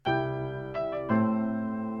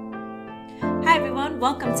everyone,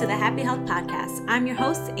 welcome to the Happy Health Podcast. I'm your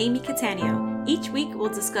host, Amy Catania. Each week, we'll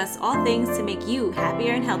discuss all things to make you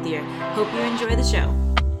happier and healthier. Hope you enjoy the show.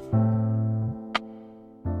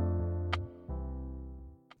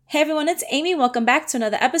 Hey everyone, it's Amy. Welcome back to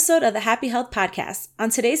another episode of the Happy Health Podcast. On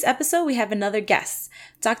today's episode, we have another guest,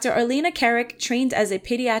 Dr. Orlena Kerek, trained as a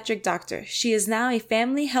pediatric doctor. She is now a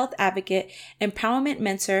family health advocate, empowerment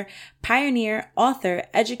mentor, pioneer, author,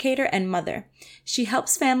 educator, and mother. She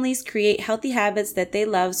helps families create healthy habits that they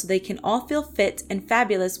love so they can all feel fit and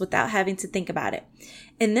fabulous without having to think about it.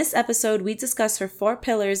 In this episode, we discuss her 4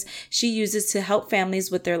 pillars she uses to help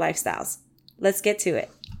families with their lifestyles. Let's get to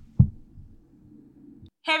it.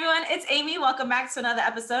 Hey everyone, it's Amy. Welcome back to another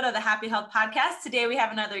episode of the Happy Health Podcast. Today we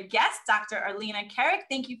have another guest, Dr. Orlena Kerek.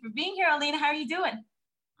 Thank you for being here, Orlena. How are you doing?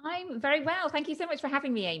 I'm very well. Thank you so much for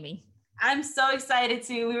having me, Amy. I'm so excited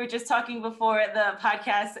too. We were just talking before the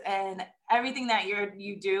podcast, and everything that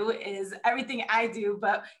you do is everything I do,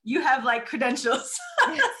 but you have like credentials.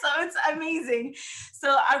 So it's amazing.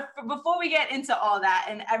 So before we get into all that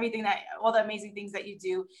and all the amazing things that you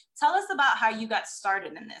do, tell us about how you got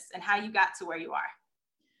started in this and how you got to where you are.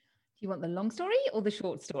 You want the long story or the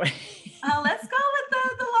short story? Let's go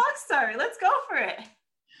with the long story. Let's go for it.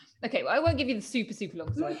 Okay, well, I won't give you the super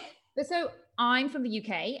long story. But so I'm from the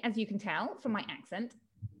UK, as you can tell from my accent.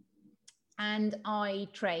 And I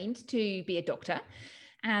trained to be a doctor.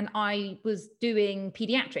 And I was doing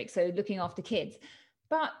pediatrics, so looking after kids.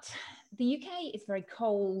 But the UK is very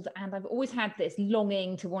cold, and I've always had this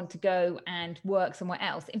longing to want to go and work somewhere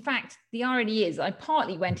else. In fact, the irony is I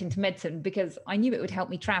partly went into medicine because I knew it would help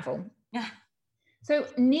me travel. Yeah. So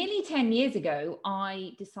nearly 10 years ago,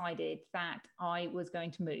 I decided that I was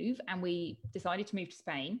going to move, and we decided to move to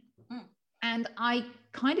Spain. And I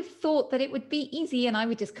kind of thought that it would be easy and I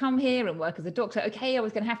would just come here and work as a doctor. Okay, I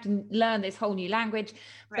was going to have to learn this whole new language,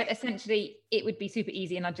 right. But essentially it would be super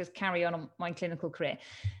easy and I'd just carry on my clinical career.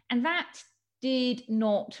 And that did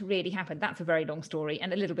not really happen. That's a very long story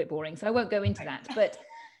and a little bit boring, so I won't go into that. But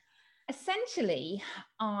essentially,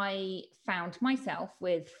 I found myself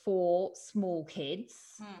with 4 small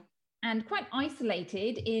kids and quite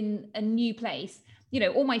isolated in a new place. You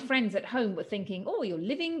know, all my friends at home were thinking, oh, you're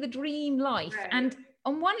living the dream life. Right. And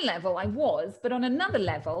on one level I was, but on another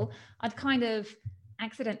level, I'd kind of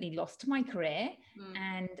accidentally lost my career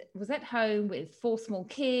and was at home with 4 small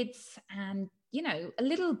kids and, you know, a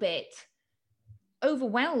little bit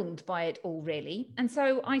overwhelmed by it all, really. And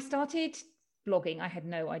so I started blogging. I had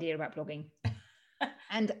no idea about blogging.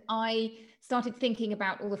 And I started thinking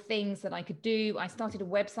about all the things that I could do. I started a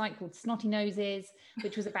website called Snotty Noses,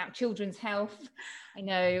 which was about children's health. I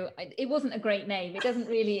know it wasn't a great name. It doesn't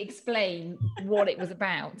really explain what it was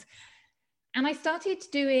about. And I started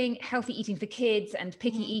doing healthy eating for kids and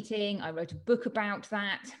picky eating. I wrote a book about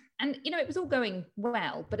that. And, you know, it was all going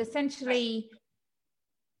well. But essentially,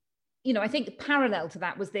 you know, I think parallel to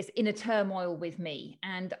that was this inner turmoil with me.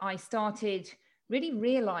 And I started really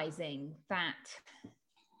realizing that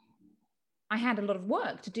I had a lot of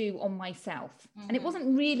work to do on myself. And it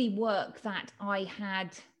wasn't really work that I had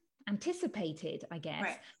anticipated, I guess.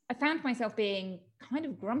 Right. I found myself being kind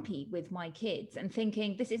of grumpy with my kids and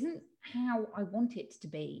thinking, this isn't how I want it to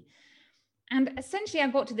be. And essentially I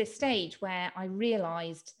got to this stage where I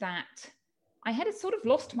realized that I had sort of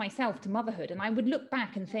lost myself to motherhood. And I would look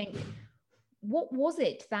back and think, what was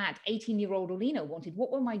it that 18-year-old Orlena wanted?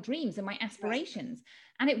 What were my dreams and my aspirations?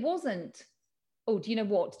 Right. And it wasn't, oh, do you know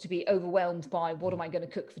what, to be overwhelmed by what am I going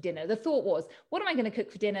to cook for dinner? The thought was, what am I going to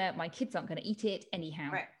cook for dinner? My kids aren't going to eat it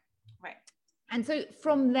anyhow. Right. And so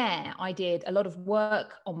from there, I did a lot of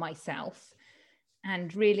work on myself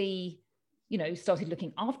and really, you know, started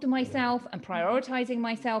looking after myself and prioritizing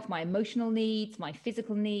myself, my emotional needs, my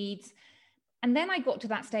physical needs. And then I got to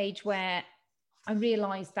that stage where I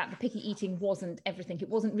realized that the picky eating wasn't everything. It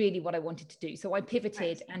wasn't really what I wanted to do. So I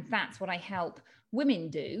pivoted, and that's what I help women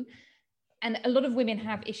do. And a lot of women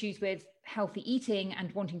have issues with healthy eating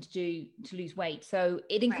and wanting to lose weight. So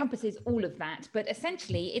it encompasses all of that. But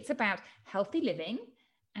essentially, it's about healthy living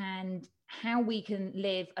and how we can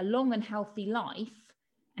live a long and healthy life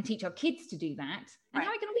and teach our kids to do that. And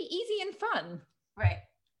how it can be easy and fun. Right.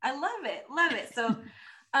 I love it. Love it. So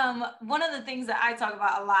one of the things that I talk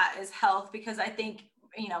about a lot is health, because I think,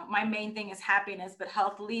 you know, my main thing is happiness, but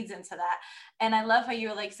health leads into that. And I love how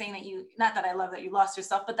you're like saying that not that I love that you lost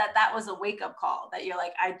yourself, but that was a wake up call, that you're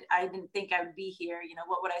like, I didn't think I would be here. You know,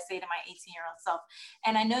 what would I say to my 18-year-old self?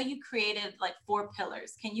 And I know you created like 4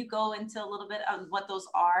 pillars. Can you go into a little bit of what those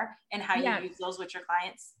are and how you use those with your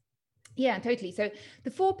clients? Yeah, totally. So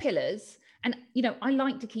the 4 pillars And, you know, I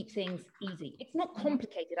like to keep things easy. It's not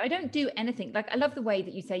complicated. I don't do anything. Like, I love the way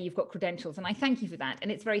that you say you've got credentials, and I thank you for that.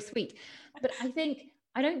 And it's very sweet. But I think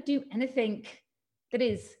I don't do anything that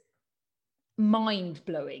is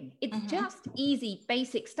mind-blowing. It's just easy,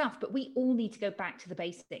 basic stuff, but we all need to go back to the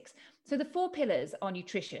basics. So the 4 pillars are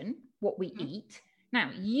nutrition, what we eat. Now,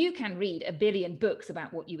 you can read a billion books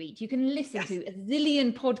about what you eat. You can listen to a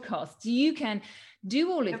zillion podcasts. You can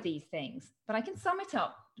do all of these things, but I can sum it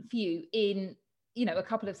up for you in, you know, a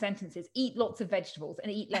couple of sentences. Eat lots of vegetables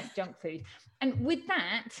and eat less junk food. And with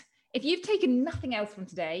that, if you've taken nothing else from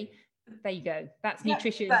today, there you go. That's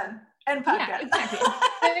nutrition. Done. And podcast. Yeah, exactly.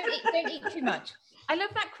 Don't eat too much. I love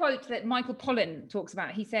that quote that Michael Pollan talks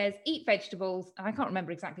about. He says, eat vegetables. And I can't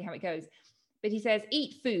remember exactly how it goes, but he says,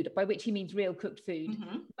 eat food, by which he means real cooked food,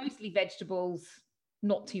 mostly vegetables,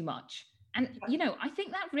 not too much. And, you know, I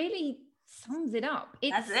think that really sums it up.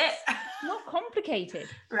 That's it. Not complicated.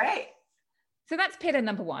 Right. So that's pillar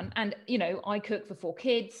number 1. And, you know, I cook for 4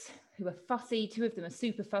 kids who are fussy. 2 of them are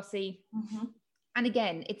super fussy. And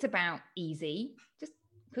again, it's about easy. Just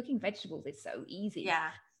cooking vegetables is so easy.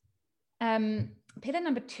 Yeah. Pillar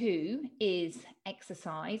number 2 is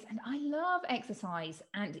exercise. And I love exercise.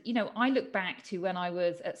 And, you know, I look back to when I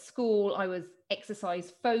was at school, I was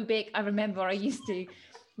exercise phobic. I remember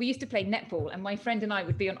we used to play netball, and my friend and I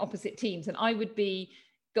would be on opposite teams, and I would be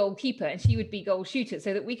goalkeeper and she would be goal shooter,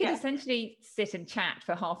 so that we could essentially sit and chat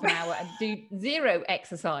for half an hour and do 0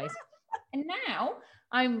 exercise. And now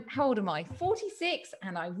how old am I? 46,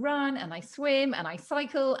 and I run and I swim and I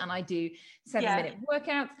cycle and I do 7-minute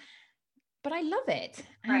workouts, but I love it.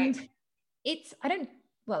 And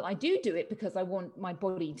I do it because I want my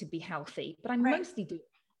body to be healthy, but I mostly do it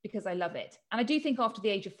because I love it. And I do think after the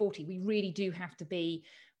age of 40, we really do have to be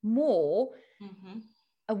more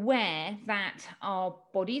aware that our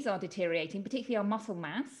bodies are deteriorating, particularly our muscle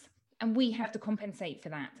mass, and we have to compensate for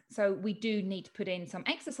that. So we do need to put in some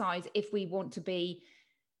exercise if we want to be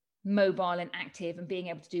mobile and active and being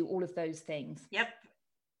able to do all of those things. Yep.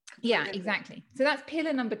 Yeah, exactly. So that's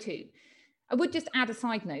pillar number 2. I would just add a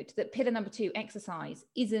side note that pillar number 2, exercise,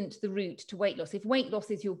 isn't the route to weight loss. If weight loss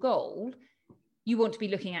is your goal, you want to be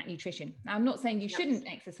looking at nutrition. Now, I'm not saying you shouldn't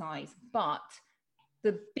exercise, but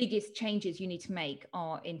the biggest changes you need to make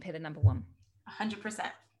are in pillar number 1.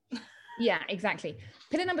 100%. Yeah, exactly.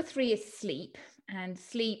 Pillar number 3 is sleep. And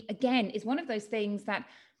sleep, again, is one of those things that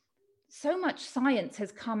so much science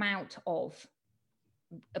has come out of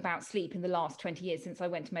about sleep in the last 20 years since I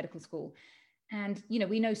went to medical school. And, you know,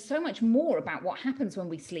 we know so much more about what happens when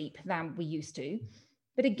we sleep than we used to.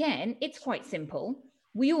 But again, it's quite simple.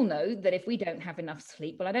 We all know that if we don't have enough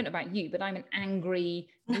sleep, well, I don't know about you, but I'm an angry,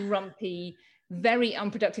 grumpy, very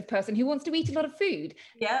unproductive person who wants to eat a lot of food.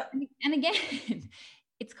 Yeah. And again,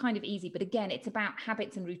 it's kind of easy, but again, it's about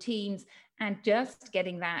habits and routines and just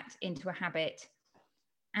getting that into a habit.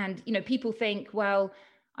 And, you know, people think, well,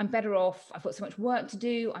 I'm better off, I've got so much work to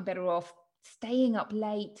do, I'm better off staying up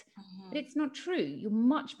late. But it's not true. You're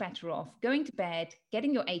much better off going to bed,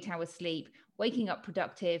 getting your 8 hours sleep, waking up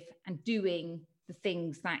productive, and doing the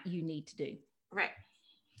things that you need to do. Right.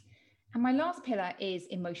 And my last pillar is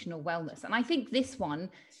emotional wellness. And I think this one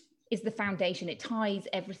is the foundation. It ties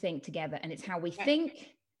everything together, and it's how we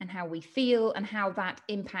think and how we feel and how that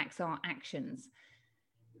impacts our actions.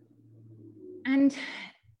 And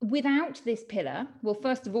without this pillar, well,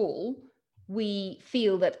 first of all, we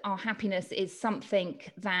feel that our happiness is something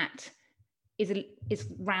that is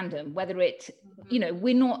random, whether it, you know,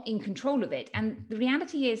 we're not in control of it. And the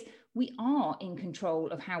reality is we are in control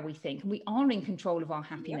of how we think, and we are in control of our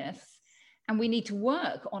happiness, and we need to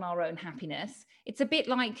work on our own happiness. It's a bit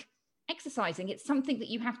like exercising. It's something that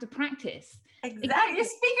you have to practice. Exactly. You're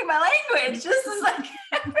speaking my language. This is like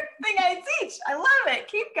everything I teach. I love it.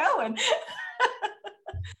 Keep going.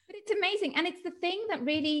 But it's amazing. And it's the thing that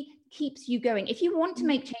really keeps you going. If you want to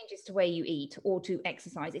make changes to where you eat or to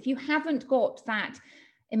exercise, if you haven't got that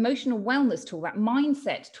emotional wellness tool, that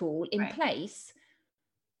mindset tool in place,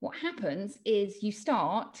 what happens is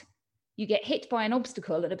you get hit by an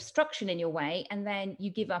obstacle, an obstruction in your way, and then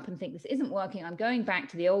you give up and think, this isn't working. I'm going back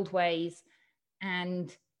to the old ways,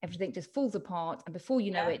 and everything just falls apart. And before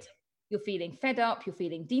you know it, you're feeling fed up, you're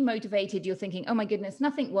feeling demotivated, you're thinking, oh my goodness,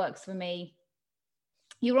 nothing works for me.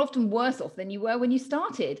 You're often worse off than you were when you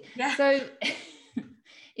started. Yeah. So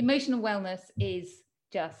emotional wellness is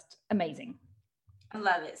just amazing. I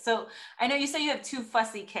love it. So I know you say you have 2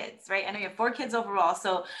 fussy kids, right? I know you have 4 kids overall.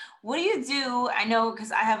 So what do you do? I know,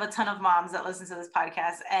 because I have a ton of moms that listen to this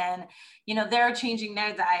podcast, and, you know, they're changing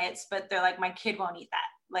their diets, but they're like, my kid won't eat that.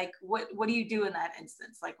 Like, what do you do in that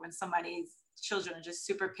instance? Like when somebody's children are just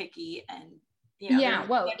super picky and Yeah,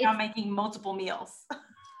 well, they're not making multiple meals.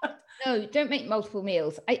 No, don't make multiple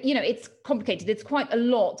meals. It's complicated. It's quite a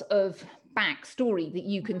lot of backstory that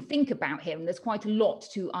you can think about here, and there's quite a lot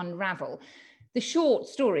to unravel. The short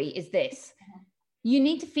story is this. You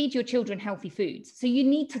need to feed your children healthy foods. So you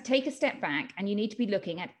need to take a step back and you need to be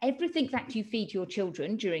looking at everything that you feed your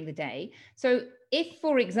children during the day. So if,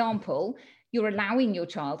 for example, you're allowing your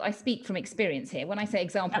child, I speak from experience here. When I say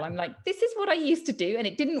example, I'm like, this is what I used to do and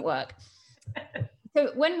it didn't work.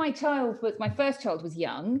 So when my first child was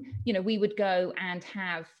young, we would go and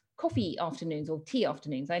have coffee afternoons or tea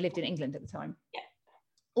afternoons. I lived in England at the time. Yeah.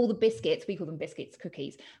 All the biscuits, we call them biscuits,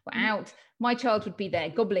 cookies, were out. My child would be there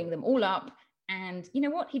gobbling them all up. And you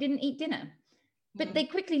know what? He didn't eat dinner. But they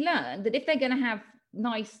quickly learned that if they're going to have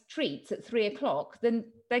nice treats at 3 o'clock, then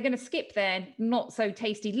they're going to skip their not so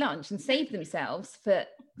tasty lunch and save themselves for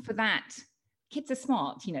that. Kids are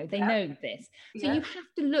smart, they know this. So you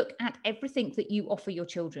have to look at everything that you offer your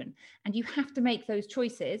children, and you have to make those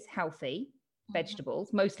choices healthy,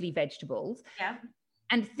 vegetables, mostly vegetables,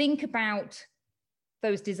 and think about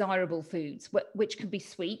those desirable foods, which can be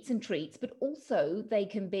sweets and treats, but also they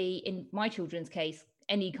can be, in my children's case,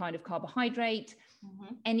 any kind of carbohydrate,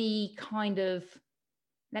 any kind of,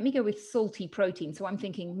 let me go with salty protein. So I'm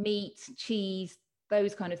thinking meat, cheese,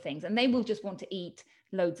 those kind of things. And they will just want to eat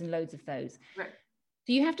loads and loads of those. Right.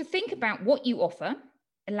 So you have to think about what you offer,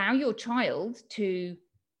 allow your child to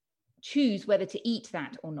choose whether to eat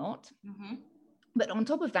that or not. But on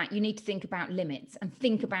top of that, you need to think about limits and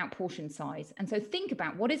think about portion size. And so think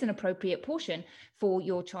about what is an appropriate portion for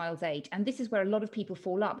your child's age. And this is where a lot of people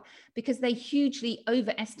fall up, because they hugely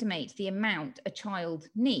overestimate the amount a child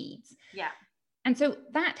needs. Yeah. And so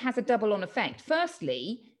that has a double-on effect.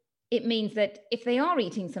 Firstly, it means that if they are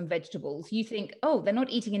eating some vegetables, you think, oh, they're not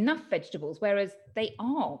eating enough vegetables, whereas they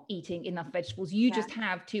are eating enough vegetables. You just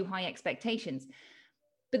have too high expectations.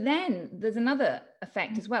 But then there's another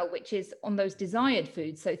effect as well, which is on those desired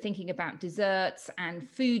foods. So thinking about desserts and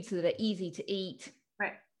foods that are easy to eat.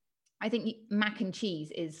 Right. I think mac and cheese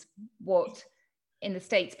is what in the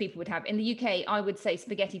States people would have. In the UK, I would say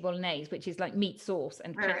spaghetti bolognese, which is like meat sauce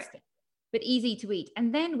and pasta, but easy to eat.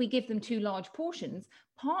 And then we give them too large portions,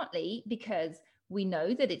 partly because we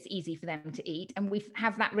know that it's easy for them to eat. And we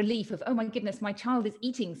have that relief of, oh my goodness, my child is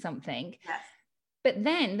eating something. Yes. But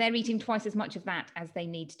then they're eating twice as much of that as they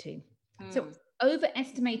need to. So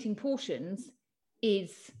overestimating portions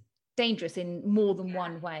is dangerous in more than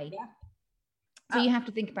one way. Yeah. So you have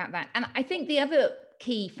to think about that. And I think the other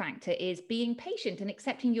key factor is being patient and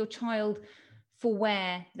accepting your child for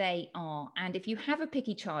where they are. And if you have a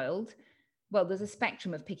picky child, well, there's a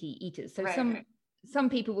spectrum of picky eaters. So some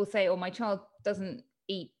people will say, oh, my child doesn't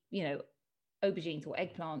eat, aubergines or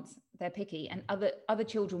eggplants, they're picky, and other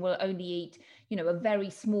children will only eat, a very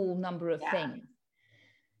small number of things.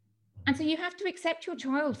 And so you have to accept your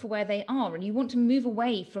child for where they are, and you want to move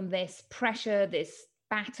away from this pressure, this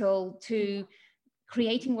battle, to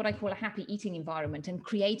creating what I call a happy eating environment and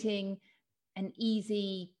creating an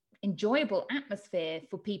easy, enjoyable atmosphere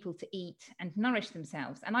for people to eat and nourish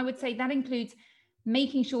themselves. And I would say that includes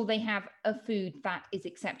making sure they have a food that is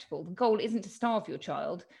acceptable. The goal isn't to starve your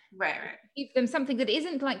child. Right. Give them something that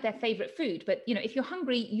isn't like their favorite food, but if you're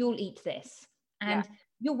hungry, you'll eat this. And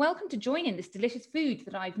you're welcome to join in this delicious food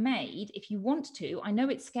that I've made if you want to. I know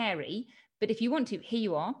it's scary, but if you want to, here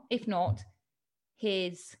you are. If not,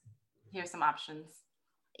 here's some options.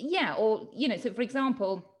 Yeah. Or, so for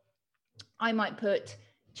example, I might put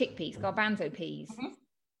chickpeas, garbanzo peas.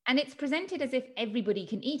 And it's presented as if everybody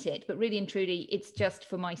can eat it, but really and truly, it's just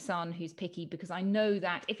for my son who's picky, because I know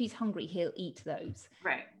that if he's hungry, he'll eat those.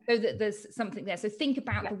 Right. So that there's something there. So think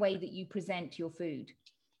about the way that you present your food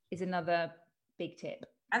is another big tip.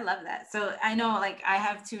 I love that. So I know, I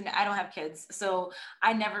I don't have kids, so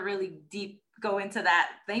I never really deep go into that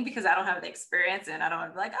thing because I don't have the experience, and I don't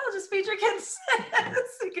want to be like, oh, just feed your kids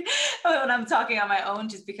when I'm talking on my own,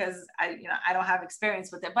 just because I don't have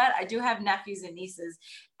experience with it. But I do have nephews and nieces,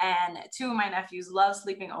 and two of my nephews love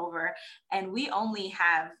sleeping over, and we only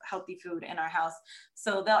have healthy food in our house.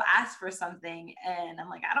 So they'll ask for something and I'm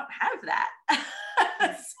like, I don't have that.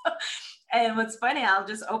 And what's funny, I'll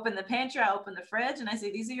just open the pantry, I'll open the fridge, and I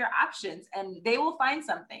say, these are your options. And they will find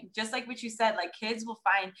something, just like what you said, kids will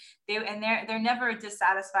find, they're never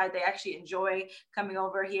dissatisfied. They actually enjoy coming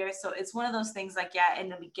over here. So it's one of those things in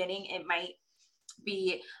the beginning, it might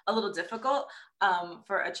be a little difficult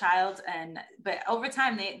for a child, but over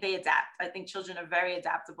time they adapt. I think children are very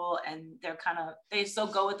adaptable, and they so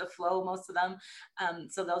go with the flow, most of them.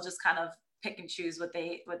 So they'll just kind of pick and choose what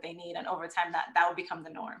they need, and over time that will become the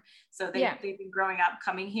norm. So they've been growing up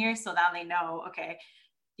coming here, so now they know, okay,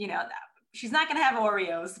 she's not going to have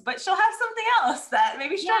Oreos, but she'll have something else, that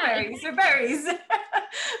maybe strawberries or berries.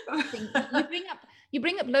 You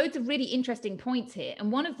bring up loads of really interesting points here.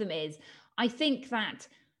 And one of them is, I think that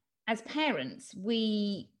as parents,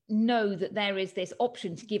 we know that there is this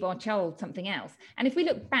option to give our child something else. And if we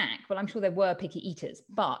look back, well, I'm sure there were picky eaters,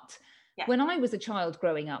 but when I was a child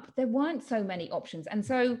growing up, there weren't so many options. And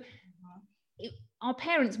so our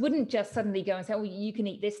parents wouldn't just suddenly go and say, oh, you can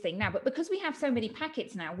eat this thing now. But because we have so many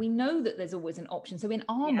packets now, we know that there's always an option. So in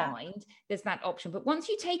our mind, there's that option. But once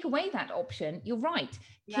you take away that option, you're right.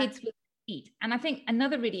 Kids will eat. And I think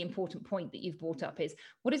another really important point that you've brought up is,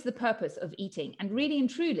 what is the purpose of eating? And really and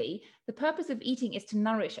truly, the purpose of eating is to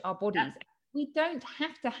nourish our bodies. We don't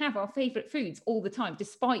have to have our favorite foods all the time,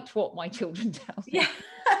 despite what my children tell me.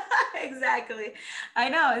 Exactly. I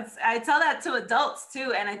know, I tell that to adults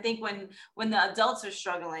too. And I think when the adults are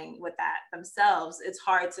struggling with that themselves, it's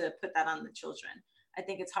hard to put that on the children. I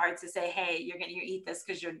think it's hard to say, hey, you eat this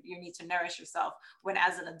because you need to nourish yourself, when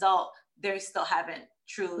as an adult, they still haven't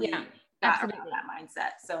truly got around that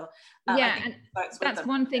mindset. So and that's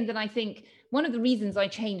one thing that I think, one of the reasons I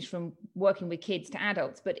changed from working with kids to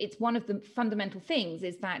adults, but it's one of the fundamental things,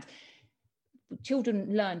 is that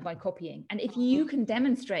children learn by copying. And if you can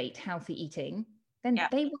demonstrate healthy eating, then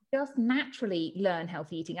they will just naturally learn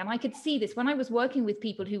healthy eating. And I could see this when I was working with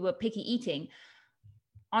people who were picky eating.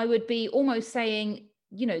 I would be almost saying,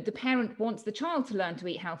 the parent wants the child to learn to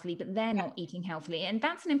eat healthily, but they're not eating healthily. And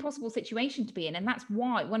that's an impossible situation to be in. And that's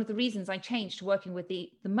why one of the reasons I changed to working with the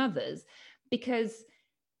mothers, because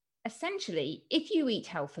essentially, if you eat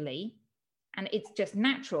healthily and it's just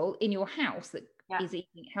natural in your house that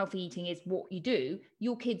healthy eating is what you do,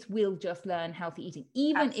 your kids will just learn healthy eating,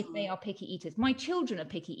 even if they are picky eaters. My children are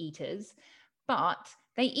picky eaters, but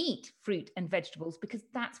they eat fruit and vegetables because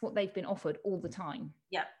that's what they've been offered all the time.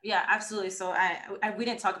 Yeah, absolutely. So we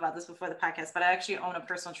didn't talk about this before the podcast, but I actually own a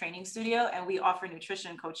personal training studio and we offer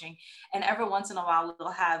nutrition coaching. And every once in a while,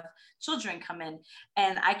 we'll have children come in.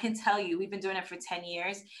 And I can tell you, we've been doing it for 10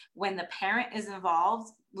 years. When the parent is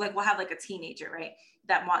involved, like we'll have like a teenager, right,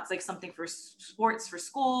 that wants like something for sports for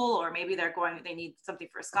school, or maybe they need something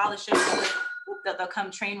for a scholarship. They'll come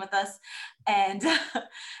train with us, and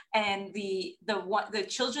the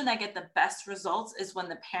children that get the best results is when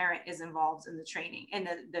the parent is involved in the training and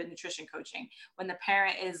the nutrition coaching. When the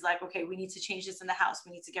parent is like, okay, we need to change this in the house,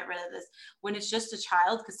 we need to get rid of this. When it's just a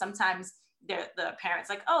child, because sometimes the parent's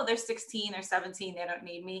like, oh, they're 16 or 17, they don't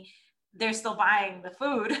need me. They're still buying the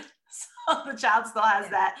food. So the child still has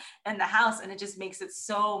that in the house, and it just makes it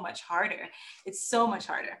so much harder. It's so much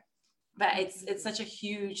harder. But it's such a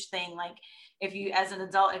huge thing. Like, if you, as an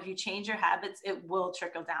adult, if you change your habits, it will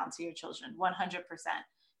trickle down to your children 100%.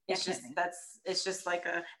 It's just like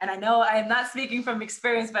and I know I'm not speaking from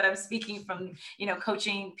experience, but I'm speaking from,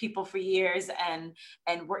 coaching people for years and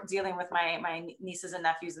dealing with my nieces and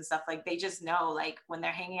nephews and stuff. Like, they just know, like, when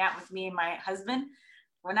they're hanging out with me and my husband,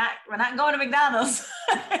 we're not going to McDonald's.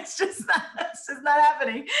 It's just not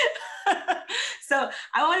happening. So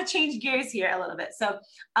I want to change gears here a little bit. So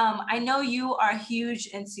I know you are huge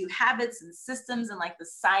into habits and systems and like the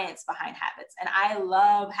science behind habits. And I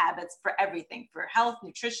love habits for everything, for health,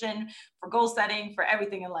 nutrition, for goal setting, for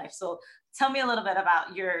everything in life. So tell me a little bit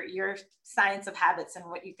about your science of habits and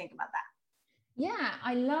what you think about that. Yeah,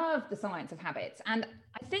 I love the science of habits. And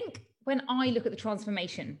I think when I look at the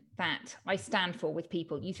transformation that I stand for with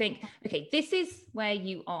people, you think, okay, this is where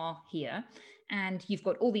you are here and you've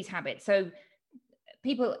got all these habits. So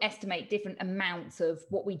people estimate different amounts of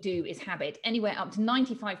what we do is habit. Anywhere up to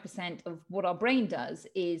 95% of what our brain does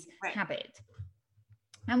is habit.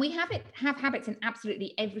 And we have habits in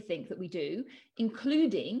absolutely everything that we do,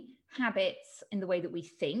 including habits in the way that we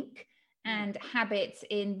think and habits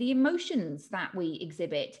in the emotions that we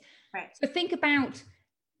exhibit. Right. So think about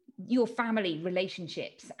your family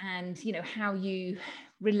relationships and, how you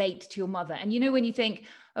relate to your mother. And, when you think,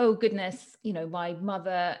 oh goodness, my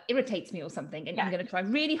mother irritates me or something, and I'm going to try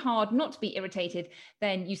really hard not to be irritated,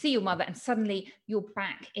 then you see your mother and suddenly you're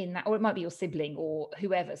back in that, or it might be your sibling or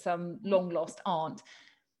whoever, some long lost aunt.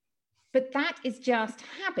 But that is just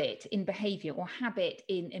habit in behavior or habit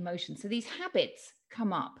in emotion. So these habits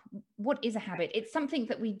come up. What is a habit? It's something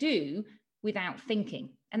that we do without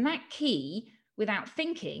thinking. And that key, without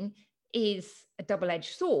thinking, is a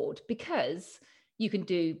double-edged sword, because you can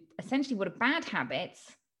do essentially what are bad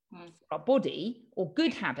habits for our body or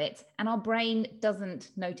good habits, and our brain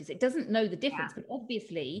doesn't notice. It doesn't know the difference, but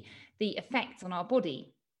obviously the effects on our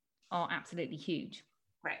body are absolutely huge.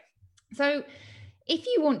 Right. So if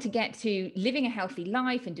you want to get to living a healthy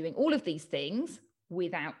life and doing all of these things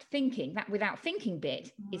without thinking, that without thinking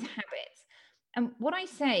bit is habits. And what I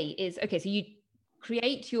say is, okay, so you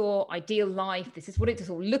create your ideal life. This is what it's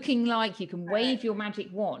all looking like. You can wave your magic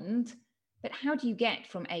wand, but how do you get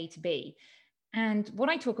from A to B? And what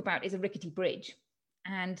I talk about is a rickety bridge.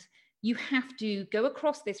 And you have to go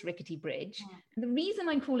across this rickety bridge. And the reason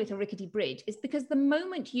I call it a rickety bridge is because the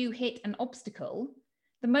moment you hit an obstacle,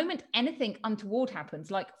 the moment anything untoward happens,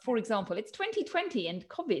 like, for example, it's 2020 and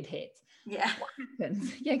COVID hits. Yeah. What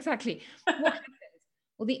happens? Yeah, exactly. What happens?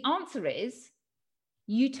 Well, the answer is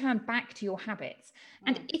you turn back to your habits.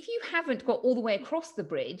 And if you haven't got all the way across the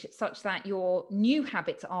bridge such that your new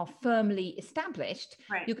habits are firmly established,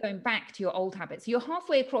 you're going back to your old habits. So you're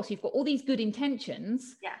halfway across, you've got all these good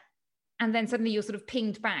intentions. Yeah. And then suddenly you're sort of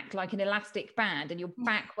pinged back like an elastic band and you're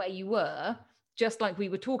back where you were, just like we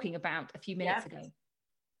were talking about a few minutes ago.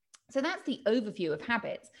 So that's the overview of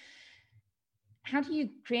habits. How do you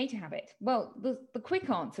create a habit? Well, the quick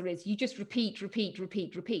answer is you just repeat.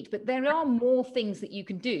 But there are more things that you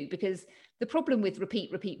can do, because the problem with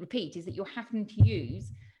repeat is that you're having to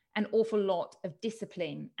use an awful lot of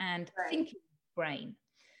discipline and thinking brain.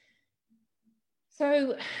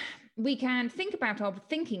 So we can think about our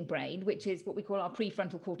thinking brain, which is what we call our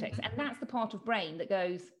prefrontal cortex. And that's the part of brain that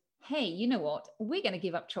goes, hey, you know what? We're going to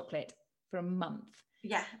give up chocolate for a month.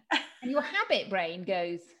 Yeah. And your habit brain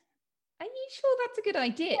goes, are you sure that's a good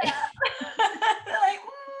idea? Yeah. Like,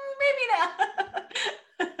 maybe not.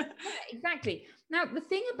 Yeah, exactly. Now, the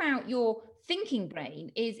thing about your thinking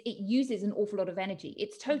brain is it uses an awful lot of energy.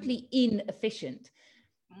 It's totally inefficient.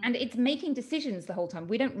 And it's making decisions the whole time.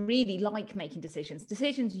 We don't really like making decisions.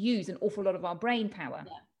 Decisions use an awful lot of our brain power.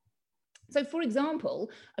 Yeah. So, for example,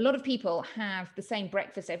 a lot of people have the same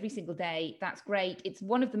breakfast every single day. That's great. It's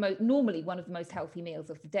normally one of the most healthy meals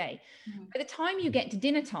of the day. By the time you get to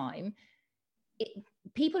dinner time,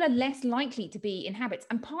 people are less likely to be in habits.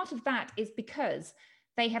 And part of that is because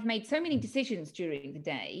they have made so many decisions during the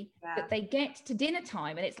day that they get to dinner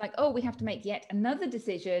time and it's like, oh, we have to make yet another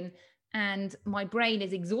decision. And my brain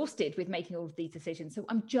is exhausted with making all of these decisions. So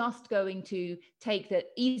I'm just going to take the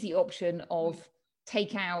easy option of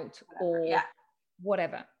takeout or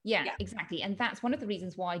whatever. Yeah, exactly. And that's one of the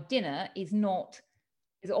reasons why dinner is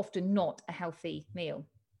often not a healthy meal.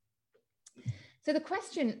 So the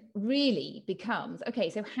question really becomes, okay,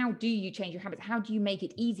 so how do you change your habits? How do you make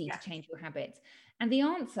it easy to change your habits? And the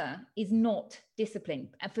answer is not discipline.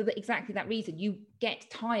 And for exactly that reason, you get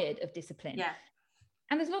tired of discipline. Yeah.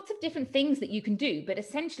 And there's lots of different things that you can do, but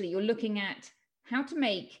essentially you're looking at how to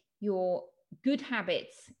make your good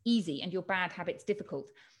habits easy and your bad habits difficult.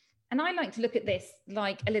 And I like to look at this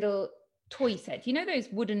like a little toy set. You know those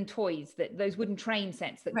wooden toys, those wooden train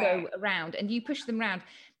sets that go around and you push them around?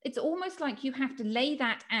 It's almost like you have to lay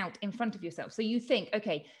that out in front of yourself. So you think,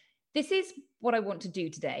 okay, this is what I want to do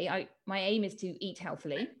today. My aim is to eat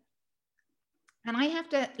healthily. And I have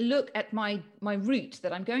to look at my route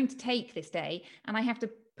that I'm going to take this day. And I have to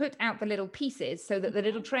put out the little pieces so that the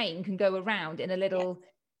little train can go around in a little,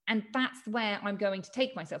 and that's where I'm going to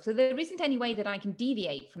take myself. So there isn't any way that I can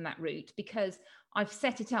deviate from that route because I've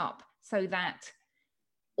set it up so that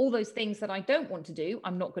all those things that I don't want to do,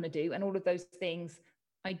 I'm not going to do. And all of those things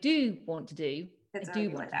I do want to do, I do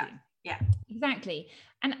want to do. Yeah, exactly.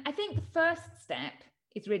 And I think the first step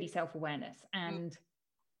is really self-awareness and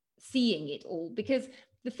seeing it all, because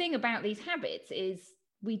the thing about these habits is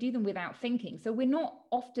we do them without thinking. So we're not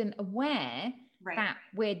often aware that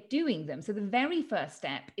we're doing them. So the very first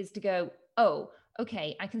step is to go, oh,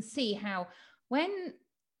 okay, I can see how when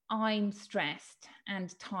I'm stressed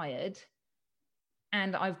and tired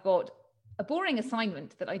and I've got a boring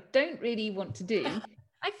assignment that I don't really want to do,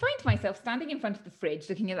 I find myself standing in front of the fridge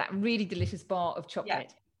looking at that really delicious bar of chocolate.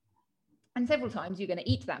 Yeah. And several times you're going to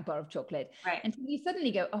eat that bar of chocolate until you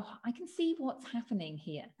suddenly go, oh, I can see what's happening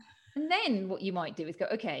here. And then what you might do is go,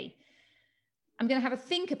 okay, I'm going to have a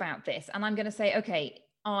think about this. And I'm going to say, okay,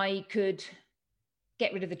 I could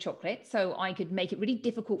get rid of the chocolate. So I could make it really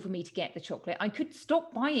difficult for me to get the chocolate. I could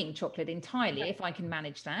stop buying chocolate entirely if I can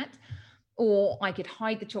manage that. Or I could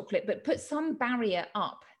hide the chocolate, but put some barrier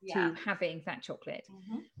up to having that chocolate.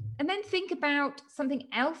 And then think about something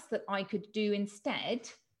else that I could do instead.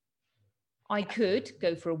 I could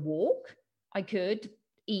go for a walk. I could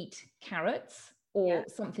eat carrots or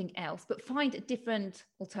something else, but find a different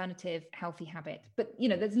alternative healthy habit. But, you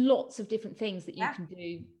know, there's lots of different things that you can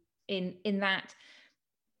do in that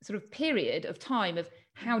sort of period of time of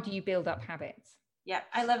how do you build up habits? Yeah,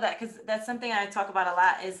 I love that, because that's something I talk about a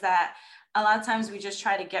lot, is that a lot of times we just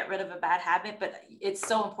try to get rid of a bad habit, but it's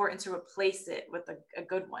so important to replace it with a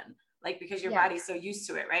good one. Like, because your body's so used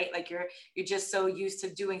to it, right? Like you're just so used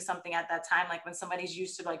to doing something at that time. Like when somebody's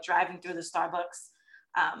used to like driving through the Starbucks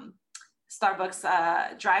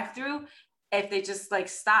Starbucks drive-through, if they just like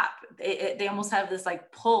stop, they almost have this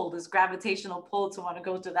like pull, this gravitational pull to want to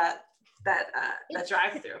go to that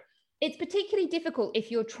drive-through. It's particularly difficult if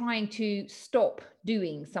you're trying to stop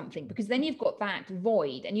doing something, because then you've got that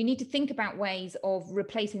void and you need to think about ways of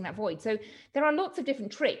replacing that void. So there are lots of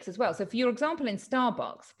different tricks as well. So for your example in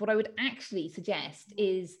Starbucks, what I would actually suggest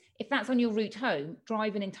is, if that's on your route home,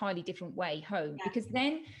 drive an entirely different way home, because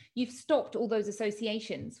then you've stopped all those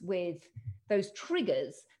associations with those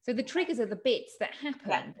triggers. So the triggers are the bits that happen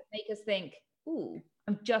that make us think, ooh,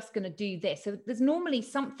 I'm just going to do this. So there's normally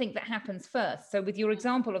something that happens first. So with your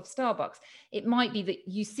example of Starbucks, it might be that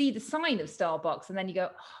you see the sign of Starbucks and then you go,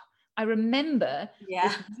 oh, I remember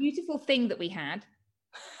this beautiful thing that we had,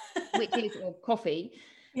 which is coffee.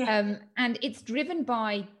 And it's driven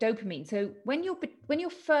by dopamine. So when you're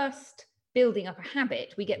first building up a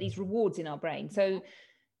habit, we get these rewards in our brain. So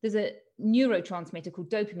there's a neurotransmitter called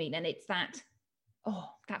dopamine, and it's that, oh,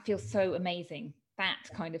 that feels so amazing, that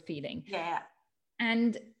kind of feeling.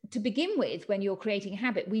 And to begin with, when you're creating a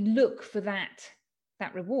habit, we look for that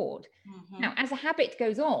reward. Now, as a habit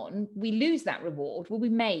goes on, we lose that reward. Well, we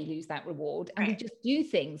may lose that reward, and we just do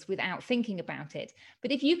things without thinking about it.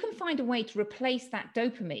 But if you can find a way to replace that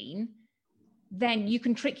dopamine, then you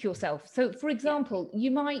can trick yourself. So for example,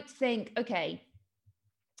 you might think, okay,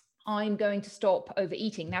 I'm going to stop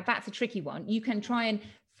overeating. Now that's a tricky one. You can try and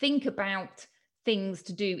think about things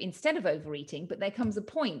to do instead of overeating, but there comes a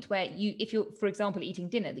point where if you're, for example, eating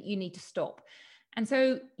dinner, that you need to stop. And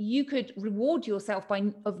so you could reward yourself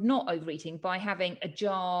of not overeating by having a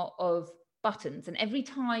jar of buttons. And every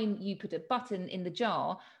time you put a button in the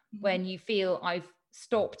jar, when you feel I've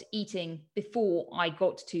stopped eating before I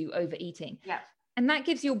got to overeating. And that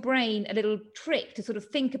gives your brain a little trick to sort of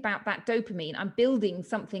think about that dopamine. I'm building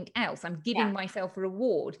something else. I'm giving myself a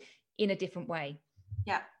reward in a different way.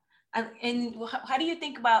 And how do you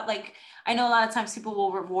think about, like, I know a lot of times people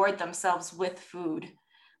will reward themselves with food.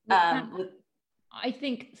 I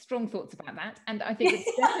think strong thoughts about that. And I think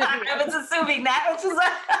it's definitely... I was assuming that, which is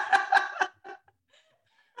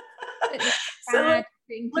a bad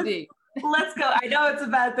thing to do. Let's go. I know it's a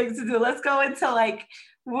bad thing to do. Let's go into like,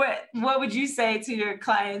 what would you say to your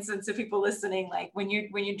clients and to people listening, like when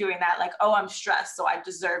you're doing that, like, oh, I'm stressed, so I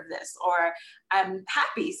deserve this, or I'm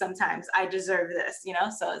happy, sometimes I deserve this,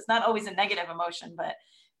 so it's not always a negative emotion, but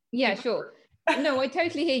sure. No, I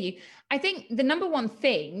totally hear you. I think the number one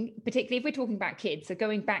thing, particularly if we're talking about kids, so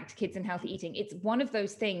going back to kids and healthy eating, it's one of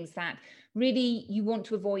those things that really you want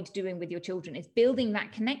to avoid doing with your children, is building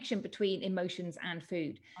that connection between emotions and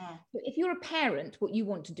food. But if you're a parent, what you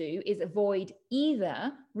want to do is avoid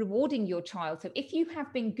either rewarding your child. So if you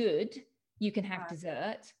have been good, you can have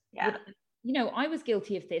dessert. I was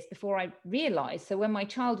guilty of this before I realized. So when my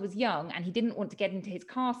child was young and he didn't want to get into his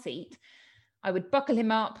car seat, I would buckle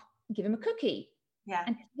him up, give him a cookie.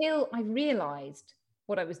 Until I realized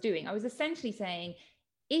what I was doing. I was essentially saying,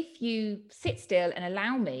 if you sit still and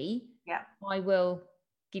allow me, I will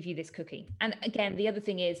give you this cookie. And again, the other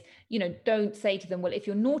thing is, don't say to them, well, if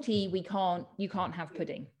you're naughty, you can't have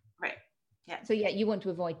pudding. So you want to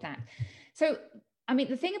avoid that. So, I mean,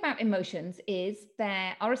 the thing about emotions is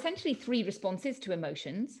there are essentially three responses to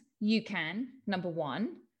emotions. You can, number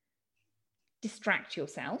one, distract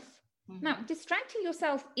yourself. Now, distracting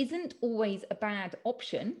yourself isn't always a bad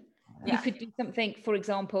option. You could do something, for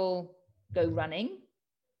example, go running.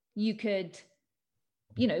 You could,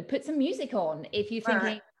 put some music on. If you're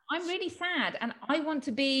thinking, I'm really sad and I want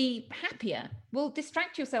to be happier, well,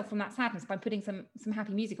 distract yourself from that sadness by putting some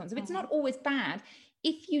happy music on. So it's not always bad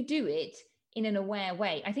if you do it in an aware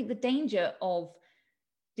way. I think the danger of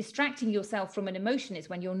distracting yourself from an emotion is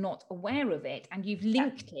when you're not aware of it and you've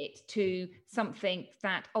linked it to something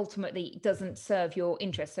that ultimately doesn't serve your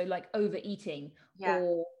interest. So like overeating,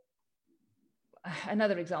 or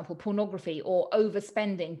another example, pornography, or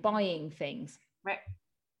overspending, buying things.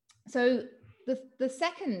 So the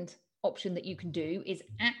second option that you can do is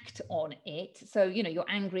act on it. So, you're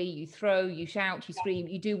angry, you throw, you shout, you scream,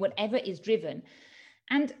 you do whatever is driven.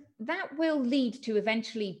 And that will lead to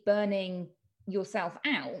eventually burning yourself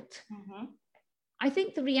out. I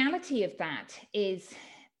think the reality of that is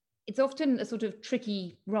it's often a sort of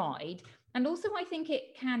tricky ride. And also, I think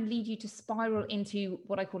it can lead you to spiral into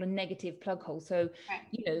what I call a negative plug hole. So,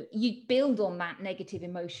 you build on that negative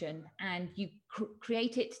emotion and you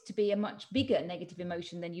create it to be a much bigger negative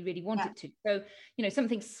emotion than you really want it to. So,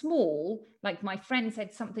 something small, like my friend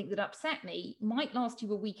said something that upset me, might last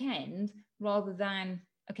you a weekend rather than,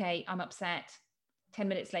 okay, I'm upset. 10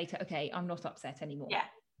 minutes later, okay, I'm not upset anymore.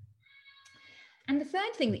 And the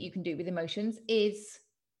third thing that you can do with emotions is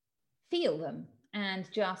feel them. and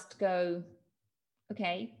just go,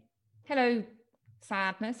 okay, hello,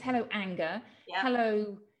 sadness, hello, anger,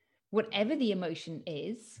 hello, whatever the emotion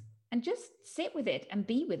is, and just sit with it and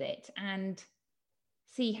be with it and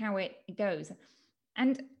see how it goes.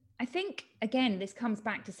 And I think, again, this comes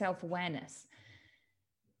back to self-awareness.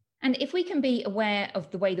 And if we can be aware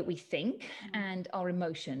of the way that we think and our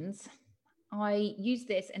emotions, I use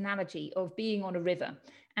this analogy of being on a river,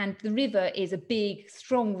 and the river is a big,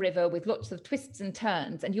 strong river with lots of twists and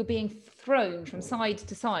turns, and you're being thrown from side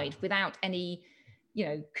to side without any,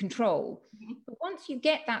 control. But once you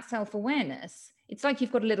get that self-awareness, it's like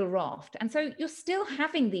you've got a little raft. And so you're still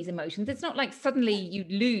having these emotions. It's not like suddenly you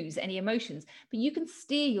lose any emotions, but you can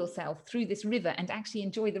steer yourself through this river and actually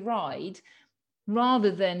enjoy the ride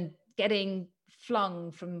rather than getting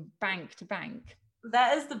flung from bank to bank.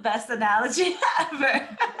 That is the best analogy ever.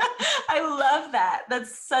 I love that.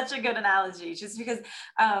 That's such a good analogy, just because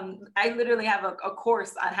I literally have a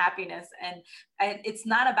course on happiness, and it's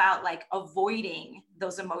not about like avoiding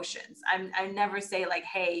those emotions. I never say like,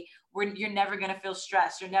 hey, you're never going to feel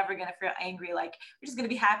stressed. You're never going to feel angry. Like, you're just going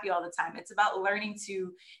to be happy all the time. It's about learning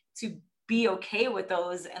to be okay with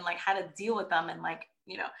those and like how to deal with them, and like,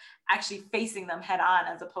 actually facing them head on,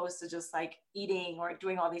 as opposed to just like eating or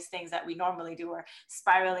doing all these things that we normally do, or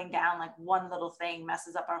spiraling down, like one little thing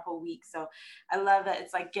messes up our whole week. So I love that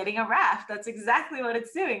it's like getting a raft. That's exactly what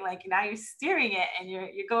it's doing. Like, now you're steering it and you're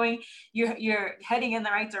heading in the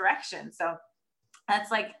right direction. So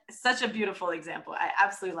that's like such a beautiful example. I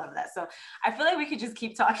absolutely love that. So I feel like we could just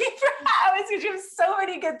keep talking for hours because you have so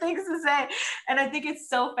many good things to say. And I think it's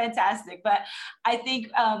so fantastic. But I think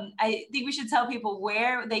we should tell people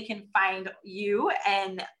where they can find you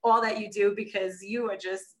and all that you do, because you are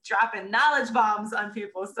just dropping knowledge bombs on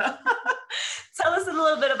people. So tell us a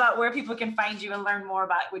little bit about where people can find you and learn more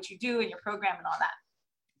about what you do and your program and all that.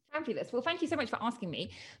 Fabulous. Well, thank you so much for asking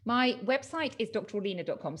me. My website is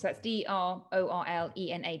drorlena.com. So that's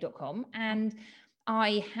drorlena.com. And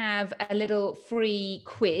I have a little free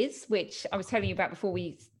quiz, which I was telling you about before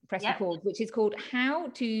we press record, which is called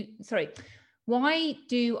Why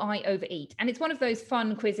Do I Overeat? And it's one of those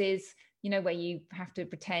fun quizzes, where you have to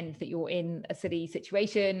pretend that you're in a silly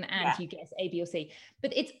situation and you guess A, B, or C.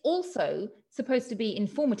 But it's also supposed to be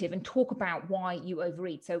informative and talk about why you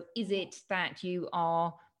overeat. So is it that you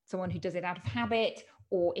are someone who does it out of habit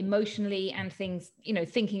or emotionally, and things,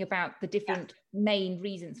 thinking about the different main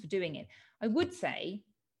reasons for doing it? I would say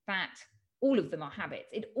that all of them are habits.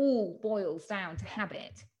 It all boils down to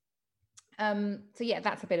habit. So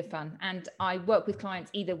that's a bit of fun. And I work with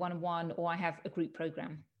clients either one-on-one, or I have a group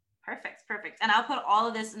program. Perfect. And I'll put all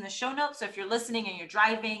of this in the show notes. So if you're listening and you're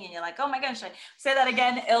driving and you're like, oh my gosh, should I say that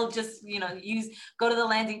again? It'll just, go to the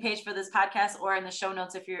landing page for this podcast, or in the show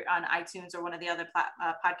notes if you're on iTunes or one of the other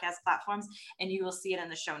podcast platforms, and you will see it in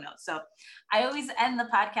the show notes. So I always end the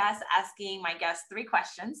podcast asking my guests 3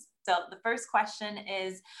 questions. So the first question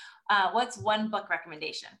is, what's one book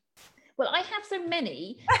recommendation? Well, I have so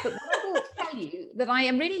many, but I will tell you that I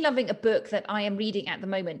am really loving a book that I am reading at the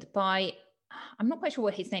moment by, I'm not quite sure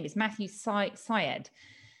what his name is, Matthew Syed.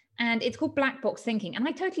 And it's called Black Box Thinking. And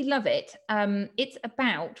I totally love it. It's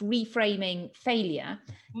about reframing failure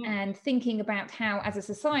and thinking about how, as a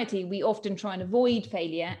society, we often try and avoid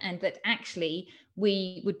failure, and that actually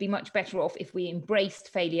we would be much better off if we embraced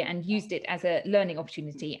failure and used it as a learning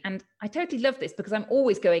opportunity. And I totally love this, because I'm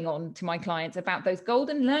always going on to my clients about those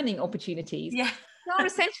golden learning opportunities. Yeah. Are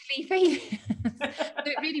essentially failures. So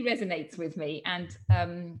it really resonates with me. And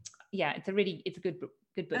it's a good book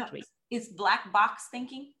to read. Is Black Box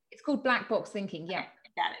Thinking? It's called Black Box Thinking. Yeah.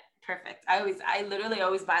 Got it. Perfect. I literally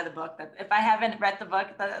always buy the book. That if I haven't read the book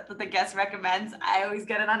that the guest recommends, I always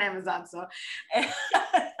get it on Amazon. So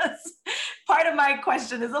part of my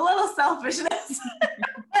question is a little selfishness.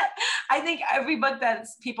 I think every book that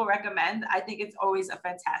people recommend, I think it's always a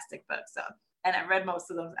fantastic book. So, and I've read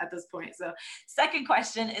most of them at this point. So second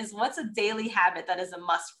question is, what's a daily habit that is a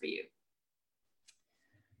must for you?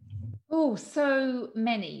 Oh, so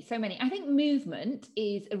many. I think movement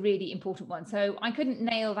is a really important one. So I couldn't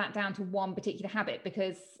nail that down to one particular habit,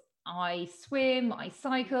 because I swim, I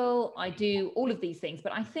cycle, I do all of these things.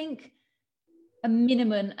 But I think a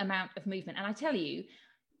minimum amount of movement. And I tell you,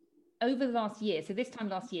 over the last year, so this time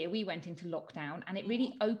last year, we went into lockdown, and it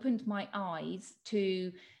really opened my eyes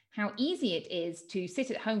to how easy it is to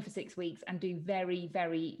sit at home for 6 weeks and do very,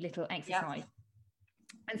 very little exercise.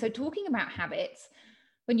 And so talking about habits,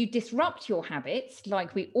 When you disrupt your habits,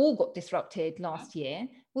 like we all got disrupted last year,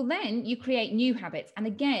 well, then you create new habits. And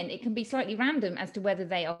again, it can be slightly random as to whether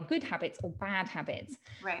they are good habits or bad habits.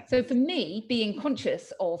 Right. So for me, being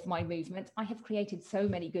conscious of my movement, I have created so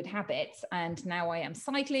many good habits. And now I am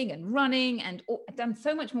cycling and running and I've done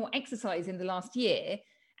so much more exercise in the last year.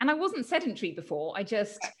 And I wasn't sedentary before. I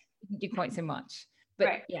just didn't do quite so much.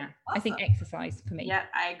 But yeah, awesome. I think exercise for me. Yeah,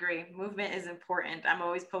 I agree. Movement is important. I'm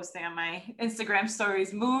always posting on my Instagram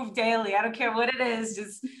stories, move daily. I don't care what it is.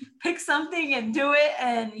 Just pick something and do it.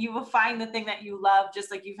 And you will find the thing that you love, just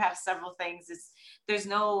like you have several things. There's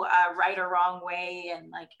no right or wrong way. And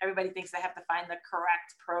like everybody thinks they have to find the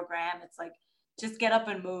correct program. It's like, just get up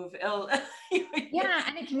and move. Yeah,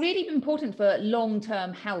 and it's really important for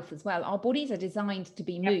long-term health as well. Our bodies are designed to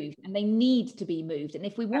be moved and they need to be moved. And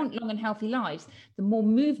if we want long and healthy lives, the more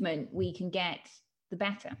movement we can get, the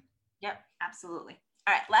better. Yep, absolutely.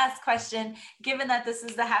 All right, last question. Given that this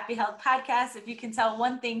is the Happy Health Podcast, if you can tell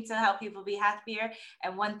one thing to help people be happier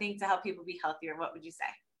and one thing to help people be healthier, what would you say?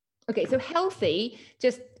 Okay, so healthy,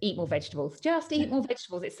 just eat more vegetables. Just eat more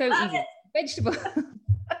vegetables. It's so easy. Vegetables.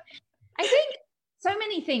 I think so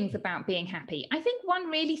many things about being happy. I think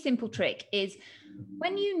one really simple trick is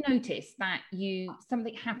when you notice that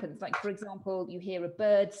something happens, like for example, you hear a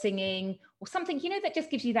bird singing or something, that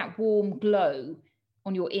just gives you that warm glow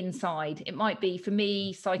on your inside. It might be, for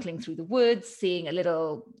me, cycling through the woods, seeing a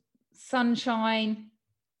little sunshine,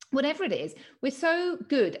 whatever it is. We're so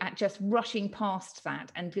good at just rushing past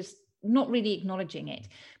that and just not really acknowledging it,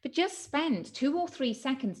 but just spend 2 or 3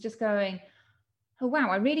 seconds just going, oh, wow,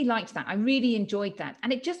 I really liked that. I really enjoyed that.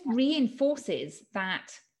 And it just reinforces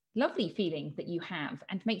that lovely feeling that you have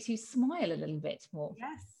and makes you smile a little bit more.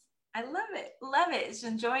 Yes, I love it. Love it. It's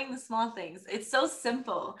enjoying the small things. It's so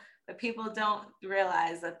simple, but people don't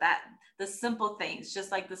realize that the simple things,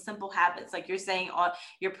 just like the simple habits, like you're saying,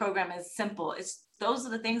 your program is simple. Those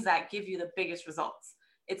are the things that give you the biggest results.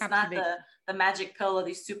 It's Absolutely. Not the magic pill or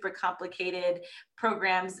these super complicated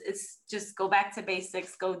programs. It's just go back to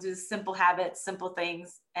basics, go do simple habits, simple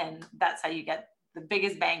things. And that's how you get the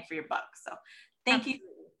biggest bang for your buck. So thank you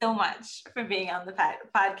so much for being on the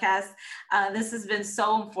podcast. This has been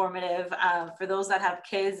so informative for those that have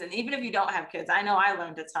kids. And even if you don't have kids, I know I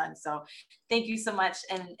learned a ton. So thank you so much.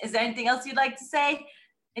 And is there anything else you'd like to say?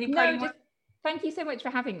 Thank you so much for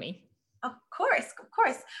having me. Of course, of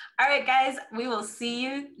course. All right, guys, we will see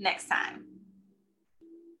you next time.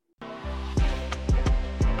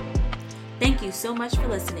 Thank you so much for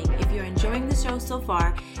listening. If you're enjoying the show so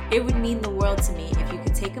far, it would mean the world to me if you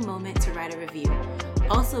could take a moment to write a review.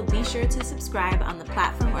 Also, be sure to subscribe on the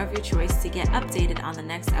platform of your choice to get updated on the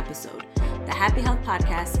next episode. The Happy Health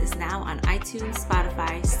Podcast is now on iTunes,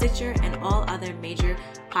 Spotify, Stitcher, and all other major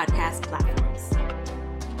podcast platforms.